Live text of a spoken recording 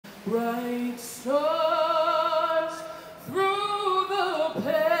bright stars through the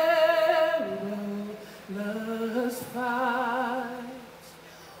perilous fight,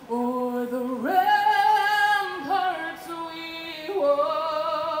 o'er the ramparts we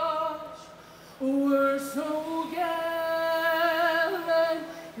watch, were so gallantly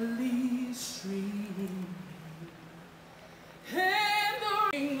streaming, and the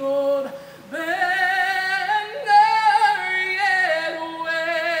ring old banner yet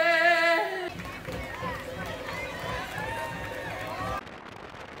waves.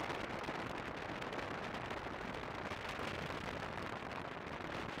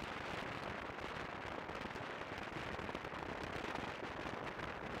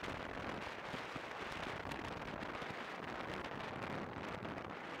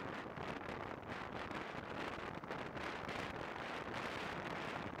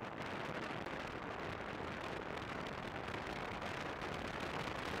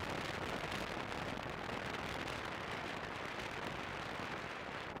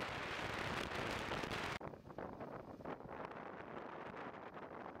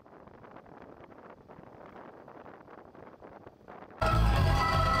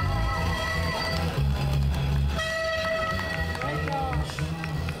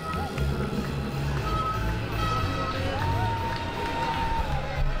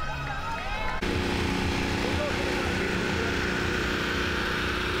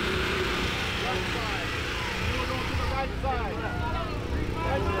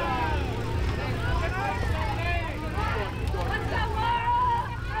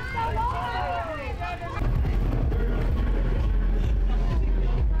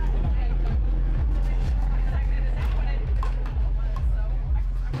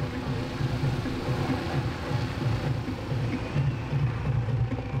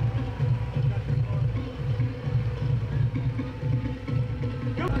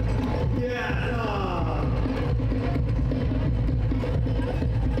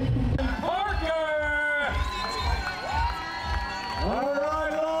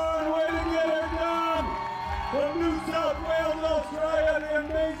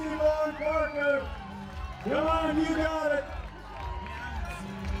 Come on, you got it.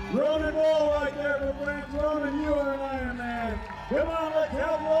 Ronan Wall right there for France. Ronan, you are an Ironman. Come on, let's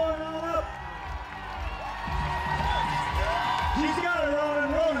help Lauren on up. She's got it,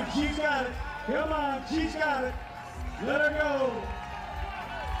 Ronan. Ronan, she's got it. Come on, she's got it. Let her go.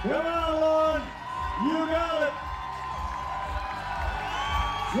 Come on, Lauren. You got it.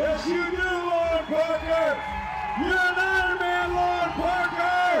 Yes, you do, Lauren Parker. You're an Ironman, Lauren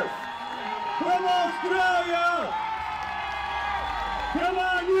Parker. From Australia! Come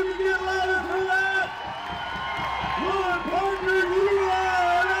on, you can get louder for that! Lauren Parker, you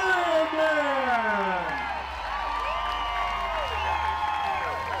are an Ironman!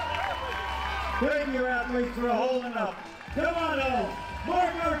 Thank you, athletes, for holding up. Come on, all.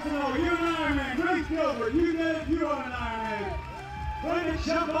 Mark Arsenault, you're an Ironman. Grace Gilbert, you did it, you are an Ironman. Brandon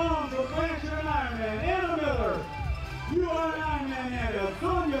Champon from France, you're an Ironman. Anna Miller, you are an Ironman, Anna.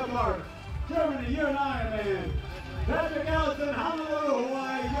 Sonia Clark, Germany, you're an Ironman. Patrick Allison, Honolulu,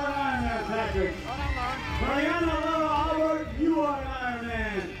 Hawaii, you're an Ironman, Patrick. Mariana Lara Albert, you are an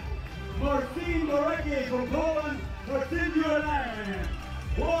Ironman. Marcin Borecki from Poland, Marcin, you're an Ironman.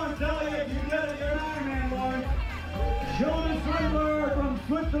 Lauren Elliott, you did it, you're an Ironman, Lauren. Jonas Riddler from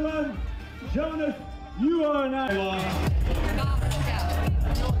Switzerland, Jonas, you are an Ironman.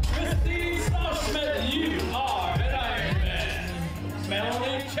 Christy Schmidt, you are an Ironman.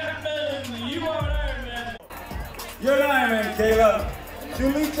 Melanie Chapman, you are an Ironman. You're an Ironman, Caleb.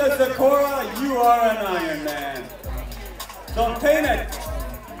 Julita Zakora, you are an Ironman. Sultanat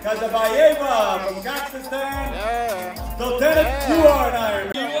Kazabayeva from Kazakhstan. Sultanat, you are an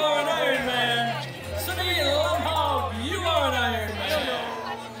Ironman. You are an Ironman. Sunny Lumhog, you are an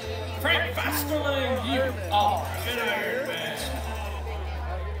Ironman. Frank Vasterling, you are an Ironman.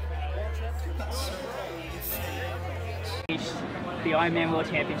 The Ironman World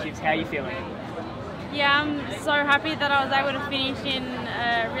Championships, how are you feeling? Yeah, I'm so happy that I was able to finish in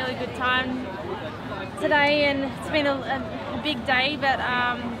a really good time today, and it's been a big day, but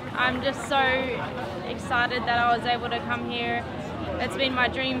I'm just so excited that I was able to come here. It's been my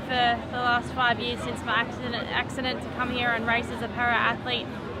dream for the last 5 years since my accident to come here and race as a para-athlete,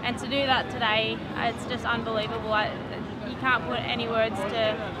 and to do that today, it's just unbelievable. You can't put any words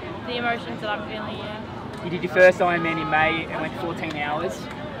to the emotions that I'm feeling here. You did your first Ironman in May and went 14 hours,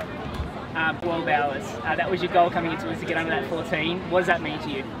 12 hours. That was your goal coming into it, to get under that 14. What does that mean to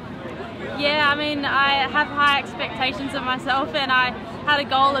you? Yeah, I mean, I have high expectations of myself, and I had a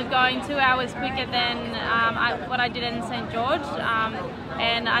goal of going 2 hours quicker than what I did in St. George,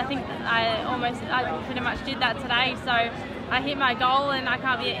 and I think I pretty much did that today, so I hit my goal and I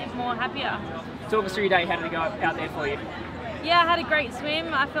can't be more happier. Talk us through your day. How did it go out there for you? Yeah, I had a great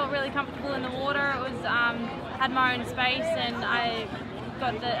swim. I felt really comfortable in the water. It was had my own space, and I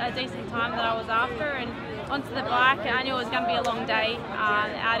got a decent time that I was after. And onto the bike, I knew it was going to be a long day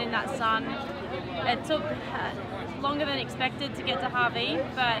out in that sun. It took longer than expected to get to Harvey,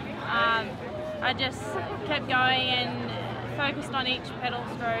 but I just kept going and focused on each pedal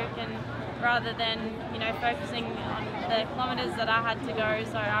stroke, and rather than focusing on the kilometres that I had to go.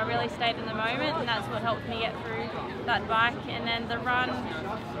 So I really stayed in the moment, and that's what helped me get through that bike. And then the run,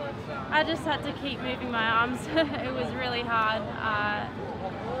 I just had to keep moving my arms. It was really hard.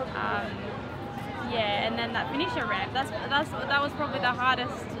 Yeah, and then that finisher ramp, that was probably the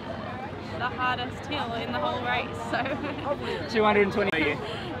hardest hill in the whole race. So 220 for you?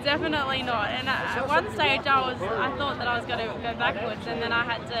 Definitely not. And at one stage I thought that I was going to go backwards, and then I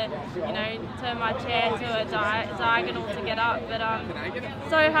had to turn my chair to a diagonal to get up. But I'm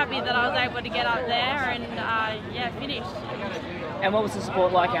so happy that I was able to get up there and yeah, finish. And what was the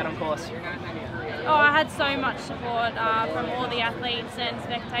support like out on course? Oh, I had so much support from all the athletes and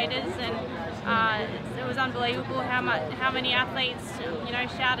spectators, and it was unbelievable how many athletes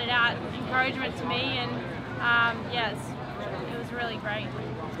shouted out encouragement to me, and yes, it was really great.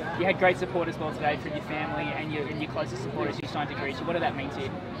 You had great support as well today from your family and your closest supporters who started to greet you. What did that mean to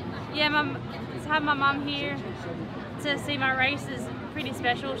you? Yeah, to have my mum here to see my race is pretty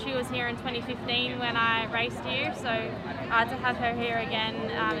special. She was here in 2015 when I raced here, so to have her here again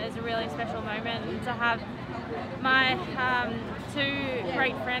is a really special moment. And to have my two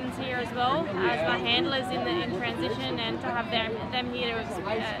great friends here as well as my handlers in transition, and to have them here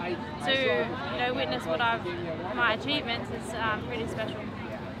to witness my achievements is pretty special.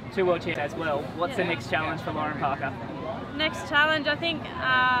 2 world champions as well. What's the next challenge for Lauren Parker? Next challenge, I think,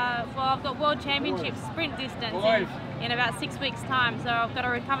 well, I've got World Championship sprint distance in about 6 weeks' time, so I've got to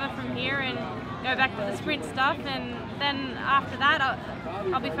recover from here and go back to the sprint stuff, and then after that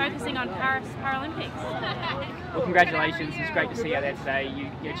I'll be focusing on Paris Paralympics. Well, congratulations. It's great to see you out there today.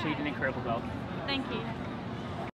 You achieved an incredible goal. Thank you.